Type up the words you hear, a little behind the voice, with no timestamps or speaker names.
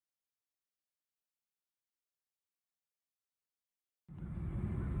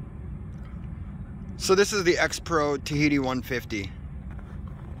So this is the X Pro Tahiti 150.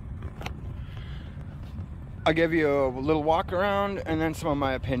 I'll give you a little walk around and then some of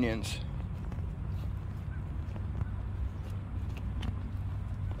my opinions.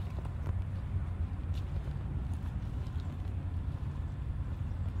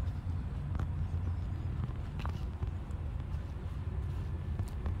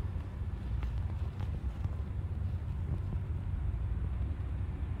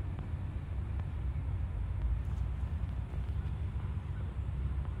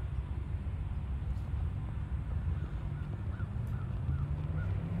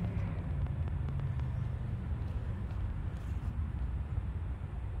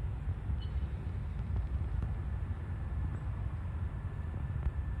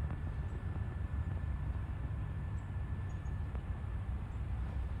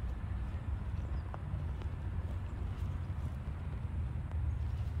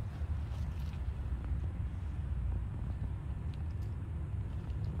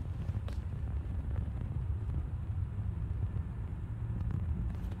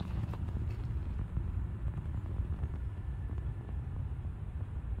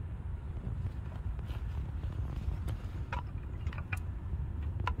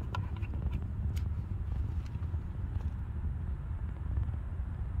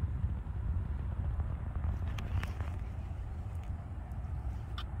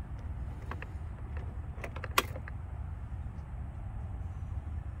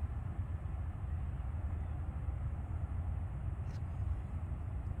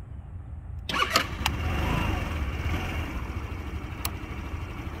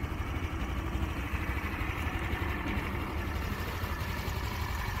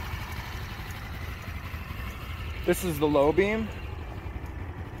 This is the low beam.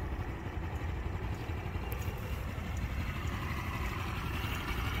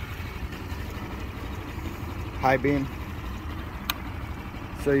 High beam.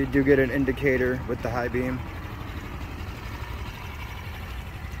 So you do get an indicator with the high beam.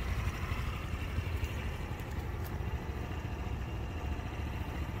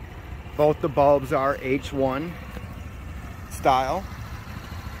 Both the bulbs are H1 style.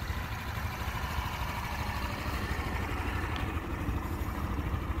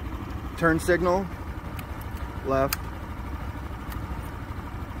 Turn signal, left,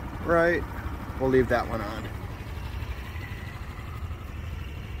 right. We'll leave that one on.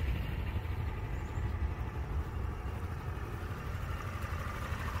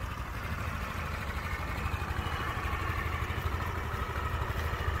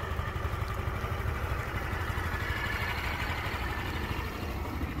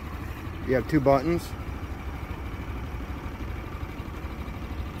 You have two buttons.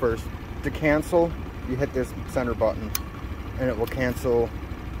 First, to cancel, you hit this center button and it will cancel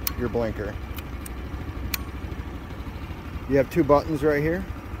your blinker. You have two buttons right here.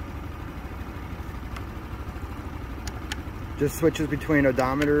 Just switches between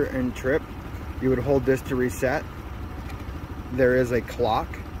odometer and trip. You would hold this to reset. There is a clock.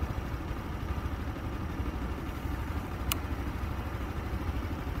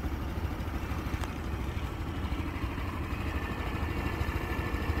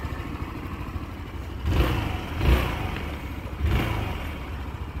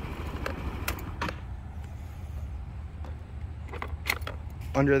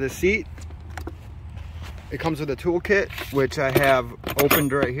 Under the seat, it comes with a toolkit, which I have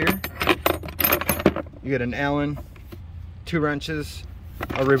opened right here. You get an Allen, 2 wrenches,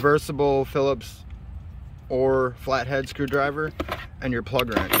 a reversible Phillips or flathead screwdriver, and your plug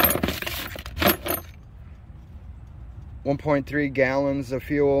wrench. 1.3 gallons of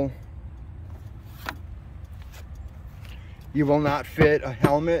fuel. You will not fit a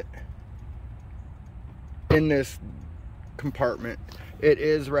helmet in this compartment. It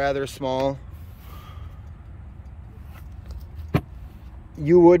is rather small.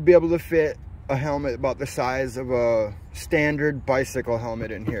 You would be able to fit a helmet about the size of a standard bicycle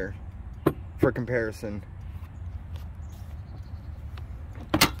helmet in here for comparison.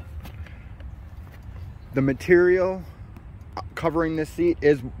 The material covering this seat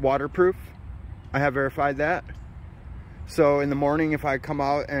is waterproof. I have verified that. So in the morning, if I come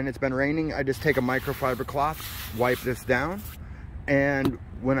out and it's been raining, I just take a microfiber cloth, wipe this down, and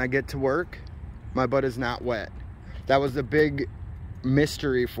when I get to work, my butt is not wet. That was a big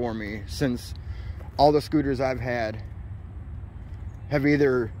mystery for me, since all the scooters I've had have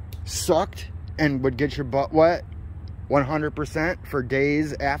either sucked and would get your butt wet 100% for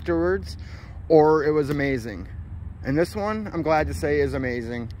days afterwards, or it was amazing. And this one, I'm glad to say, is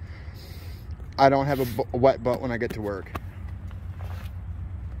amazing. I don't have a wet butt when I get to work.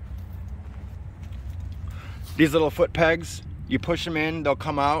 These little foot pegs, you push them in, they'll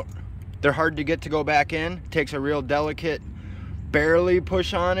come out. They're hard to get to go back in. It takes a real delicate, barely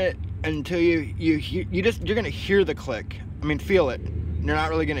push on it until you're gonna hear the click. I mean, feel it. You're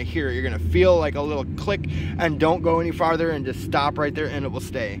not really gonna hear it. You're gonna feel like a little click, and don't go any farther and just stop right there and it will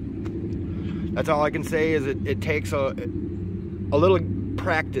stay. That's all I can say is it takes a little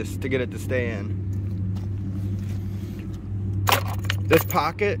practice to get it to stay in. This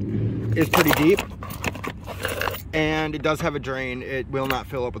pocket is pretty deep, and it does have a drain. It will not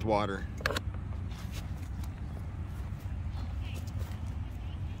fill up with water.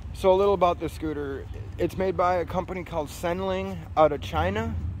 So a little about this scooter. It's made by a company called Senling out of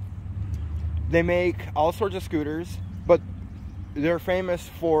China. They make all sorts of scooters, but they're famous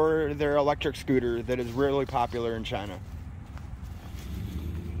for their electric scooter that is really popular in China.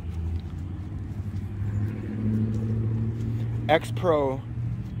 X Pro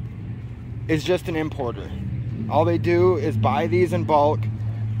is just an importer. All they do is buy these in bulk,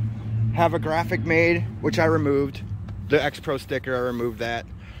 have a graphic made, which I removed. The X Pro sticker, I removed that.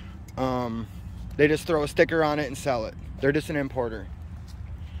 They just throw a sticker on it and sell it. They're just an importer.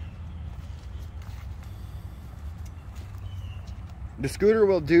 The scooter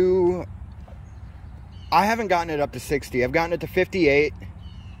will do, I haven't gotten it up to 60. I've gotten it to 58.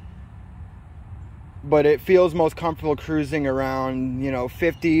 But it feels most comfortable cruising around, you know,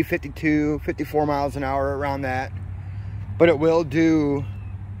 50, 52, 54 miles an hour, around that. But it will do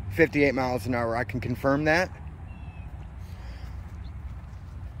 58 miles an hour. I can confirm that.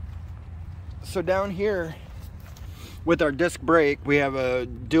 So down here with our disc brake, we have a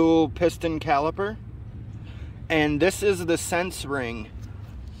dual piston caliper. And this is the sense ring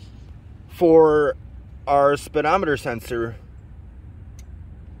for our speedometer sensor,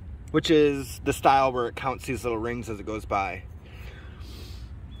 which is the style where it counts these little rings as it goes by,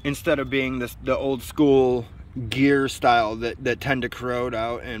 instead of being the old school gear style that tend to corrode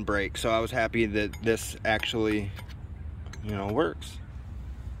out and break. So I was happy that this actually, you know, works.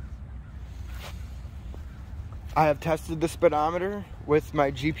 I have tested the speedometer with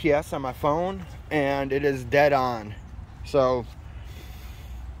my GPS on my phone, and it is dead on. So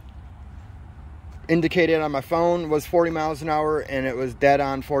indicated on my phone was 40 miles an hour, and it was dead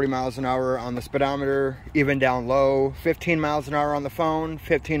on 40 miles an hour on the speedometer, even down low. 15 miles an hour on the phone,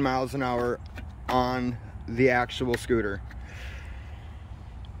 15 miles an hour on the actual scooter.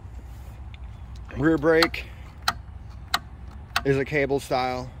 Rear brake is a cable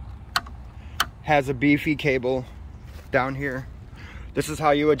style, has a beefy cable down here. This is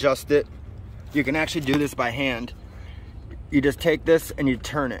how you adjust it. You can actually do this by hand. You just take this and you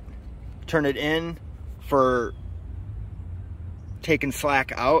turn it in for taking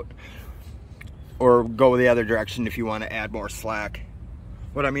slack out, or go the other direction if you want to add more slack.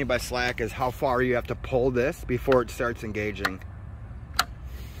 What I mean by slack is how far you have to pull this before it starts engaging.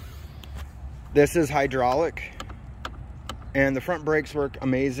 This is hydraulic, and the front brakes work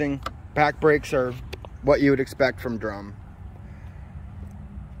amazing. Back brakes are what you would expect from drum.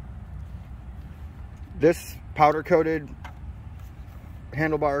 This powder coated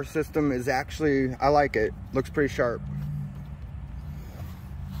handlebar system is actually, I like it. Looks pretty sharp.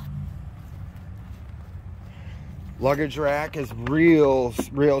 Luggage rack is real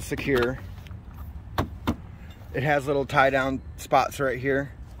secure. It has little tie down spots right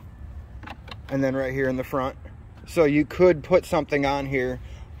here, and then right here in the front. So you could put something on here.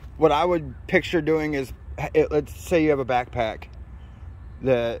 What I would picture doing is, let's say you have a backpack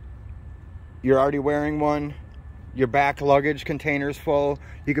that you're already wearing one, your back luggage container's full.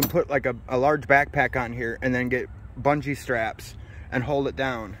 You can put like a large backpack on here and then get bungee straps and hold it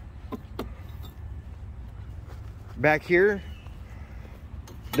down. Back here,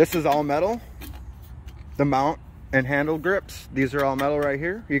 this is all metal. The mount and handle grips, these are all metal right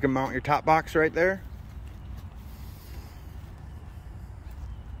here. You can mount your top box right there.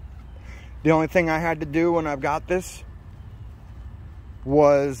 The only thing I had to do when I've got this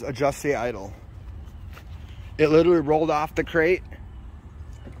was adjust the idle. It literally rolled off the crate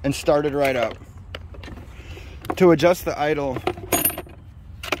and started right up. To adjust the idle,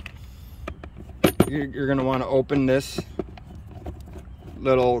 you're going to want to open this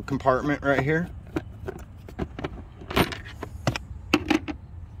little compartment right here.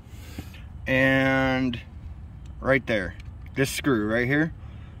 And right there, this screw right here.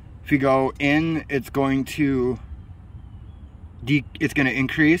 If you go in, it's going to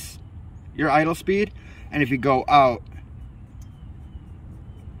increase your idle speed, and if you go out,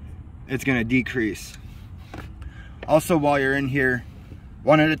 it's going to decrease. Also, while you're in here,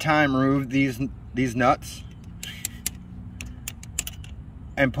 one at a time, remove these nuts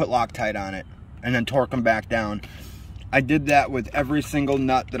and put Loctite on it. and then torque them back down. I did that with every single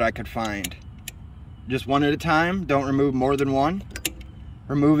nut that I could find. Just one at a time. Don't remove more than one.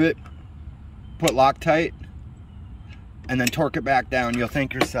 Remove it, put Loctite, and then torque it back down. You'll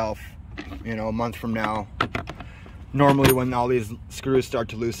thank yourself, you know, a month from now. Normally when all these screws start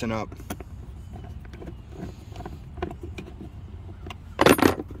to loosen up.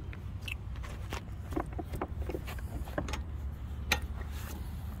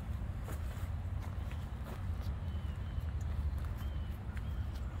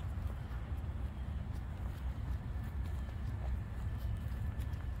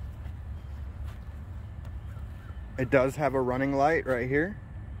 It does have a running light right here.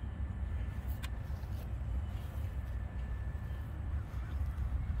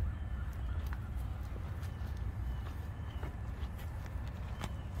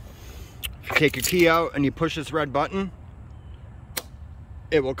 If you take your key out and you push this red button,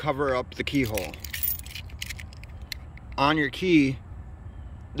 it will cover up the keyhole. On your key,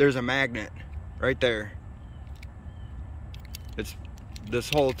 there's a magnet right there. It's this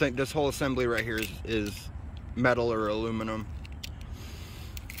whole thing, this whole assembly right here is metal or aluminum.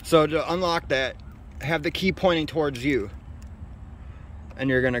 So to unlock that, have the key pointing towards you, and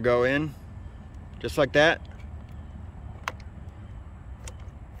you're gonna go in just like that.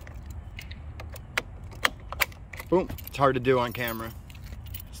 Boom. It's hard to do on camera.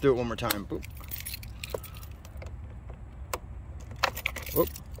 Let's do it one more time. Boom. Whoop.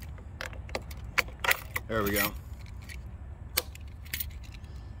 There we go.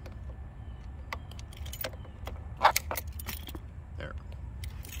 There.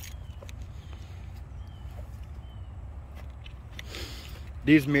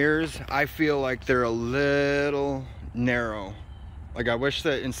 These mirrors, I feel like they're a little narrow. Like I wish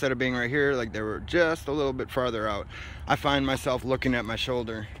that instead of being right here, like they were just a little bit farther out. I find myself looking at my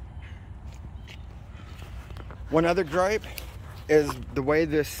shoulder. One other gripe is the way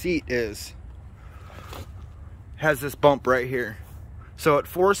this seat has this bump right here. So it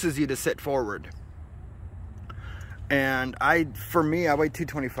forces you to sit forward. And for me, I weigh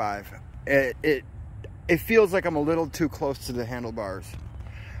 225. It feels like I'm a little too close to the handlebars.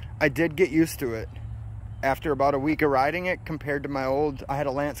 I did get used to it after about a week of riding it compared to my old, I had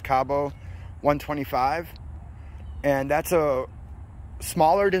a Lance Cabo 125, and that's a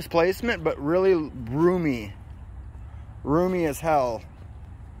smaller displacement but really roomy as hell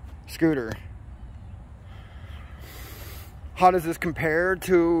scooter. How does this compare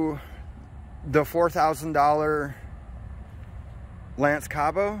to the $4,000 Lance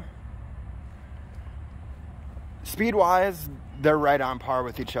Cabo? Speed wise, they're right on par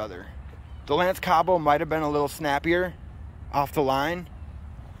with each other. The Lance Cabo might have been a little snappier off the line.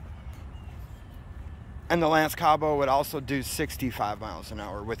 And the Lance Cabo would also do 65 miles an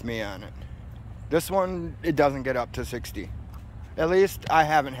hour with me on it. This one, it doesn't get up to 60. At least I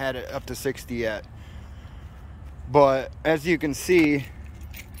haven't had it up to 60 yet. But as you can see,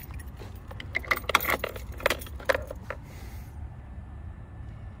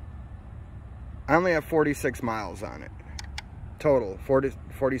 I only have 46 miles on it. Total,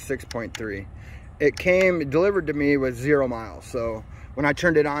 46.3. It came delivered to me with 0 miles. So when I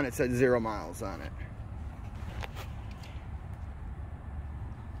turned it on, it said 0 miles on it.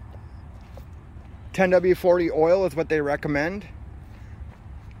 $10W40 oil is what they recommend.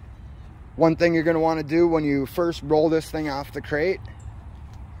 One thing you're going to want to do when you first roll this thing off the crate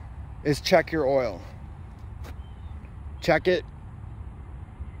is check your oil. Check it.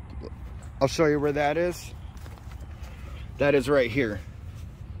 I'll show you where that is. That is right here.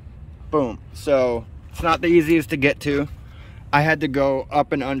 Boom. So it's not the easiest to get to. I had to go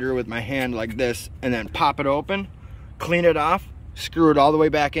up and under with my hand like this and then pop it open, clean it off, screw it all the way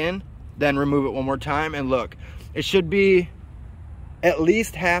back in, then remove it one more time, and look, it should be at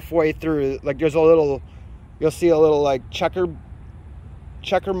least halfway through. Like there's a little, you'll see a little like checker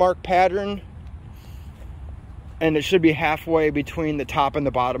mark pattern, and it should be halfway between the top and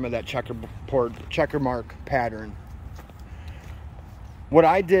the bottom of that checker mark pattern. What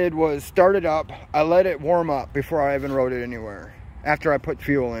I did was start it up. I let it warm up before I even rode it anywhere. After I put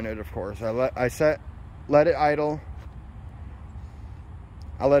fuel in it, of course. I let it idle.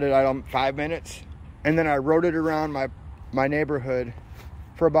 I let it idle 5 minutes, and then I rode it around my neighborhood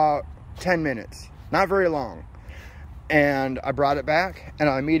for about 10 minutes. Not very long. And I brought it back, and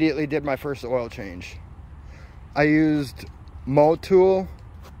I immediately did my first oil change. I used Motul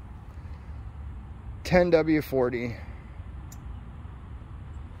 10W40.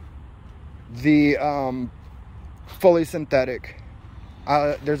 The fully synthetic.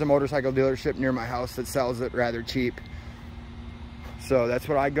 There's a motorcycle dealership near my house that sells it rather cheap. So that's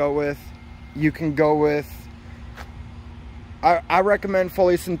what I go with. you can go with, I recommend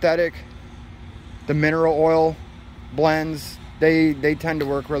fully synthetic. The mineral oil blends, they tend to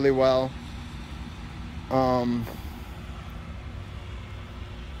work really well.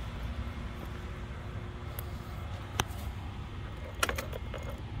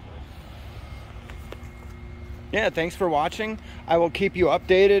 Yeah, thanks for watching. I will keep you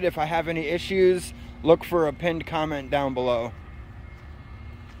updated. If I have any issues, look for a pinned comment down below.